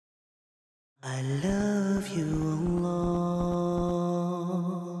I love you, Allah.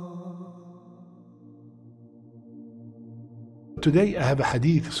 Today I have a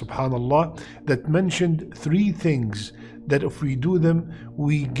hadith, subhanallah, that mentioned three things that if we do them,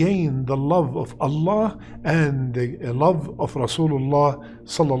 we gain the love of Allah and the love of Rasulullah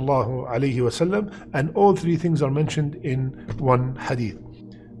sallallahu alayhi wasallam, and all three things are mentioned in one hadith.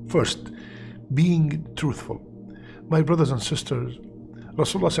 First, being truthful. My brothers and sisters,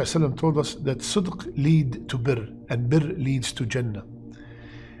 Rasulullah sallallahu alayhi wasallam told us that sidq leads to birr and birr leads to Jannah.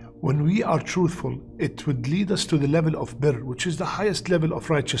 When we are truthful, it would lead us to the level of birr, which is the highest level of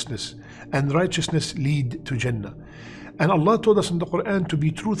righteousness, and righteousness lead to Jannah. And Allah told us in the Quran to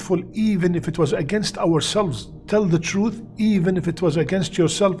be truthful even if it was against ourselves. Tell the truth even if it was against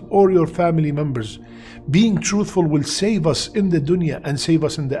yourself or your family members. Being truthful will save us in the dunya and save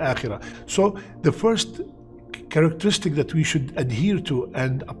us in the akhirah. So the first characteristic that we should adhere to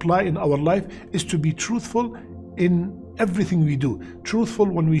and apply in our life is to be truthful in everything we do. Truthful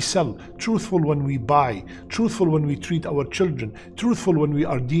when we sell, truthful when we buy, truthful when we treat our children, truthful when we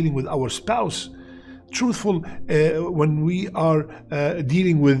are dealing with our spouse, truthful when we are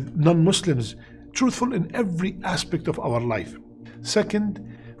dealing with non-Muslims, truthful in every aspect of our life. Second,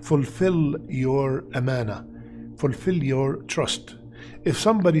 fulfill your amana, fulfill your trust. If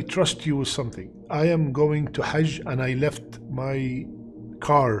somebody trusts you with something, I am going to Hajj and I left my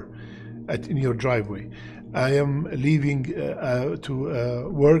car in your driveway. I am leaving to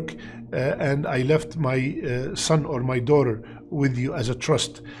work and I left my son or my daughter with you as a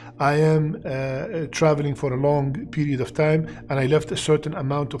trust. I am traveling for a long period of time and I left a certain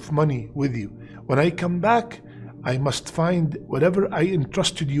amount of money with you. When I come back, I must find whatever I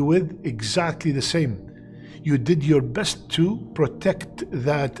entrusted you with exactly the same. You did your best to protect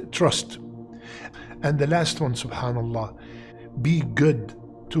that trust. And the last one, subhanallah, be good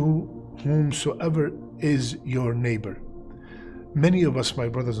to whomsoever is your neighbor. Many of us, my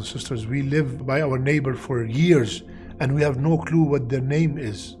brothers and sisters, we live by our neighbor for years and we have no clue what their name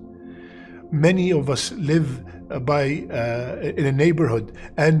is. Many of us live in a neighborhood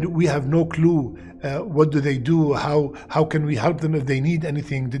and we have no clue what do they do, how can we help them if they need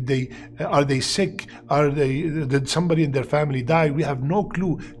anything, are they sick, did somebody in their family die? We have no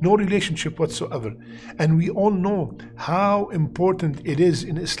clue, no relationship whatsoever. And we all know how important it is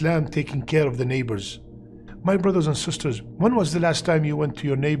in Islam taking care of the neighbors. My brothers and sisters, when was the last time you went to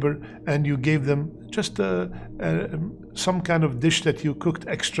your neighbor and you gave them just some kind of dish that you cooked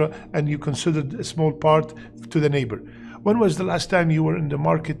extra and you considered a small part to the neighbor? When was the last time you were in the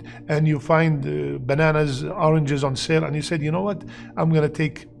market and you find bananas, oranges on sale and you said, you know what, I'm going to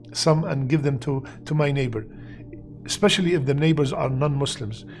take some and give them to my neighbor? Especially if the neighbors are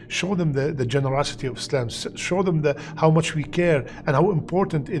non-Muslims. Show them the generosity of Islam. Show them how much we care and how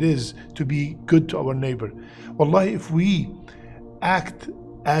important it is to be good to our neighbor. Wallahi, if we act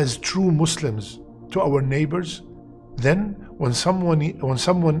as true Muslims to our neighbors, then when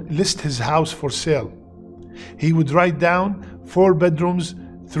someone lists his house for sale, he would write down 4 bedrooms,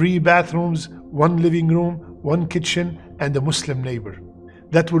 3 bathrooms, 1 living room, 1 kitchen, and a Muslim neighbor.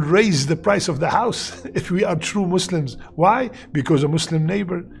 That would raise the price of the house if we are true Muslims. Why? Because a Muslim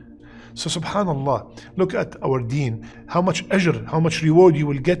neighbor. So subhanallah, look at our deen, how much ajr, how much reward you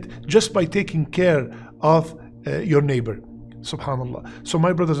will get just by taking care of your neighbor. Subhanallah. So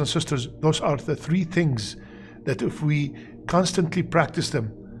my brothers and sisters, those are the 3 things that if we constantly practice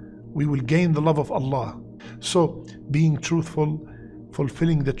them, we will gain the love of Allah. So being truthful,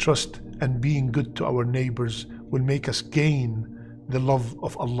 fulfilling the trust, and being good to our neighbors will make us gain the love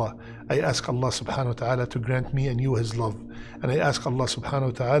of Allah. I ask Allah subhanahu wa ta'ala to grant me and you His love. And I ask Allah subhanahu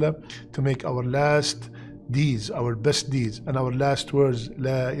wa ta'ala to make our last deeds, our best deeds, and our last words,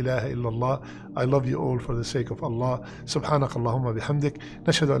 La ilaha illallah. I love you all for the sake of Allah. Subhanak Allahumma bihamdik.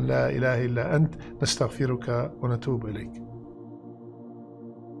 Nashhadu an la ilaha illa ant. Nastaghfiruka wa natubu ilayk.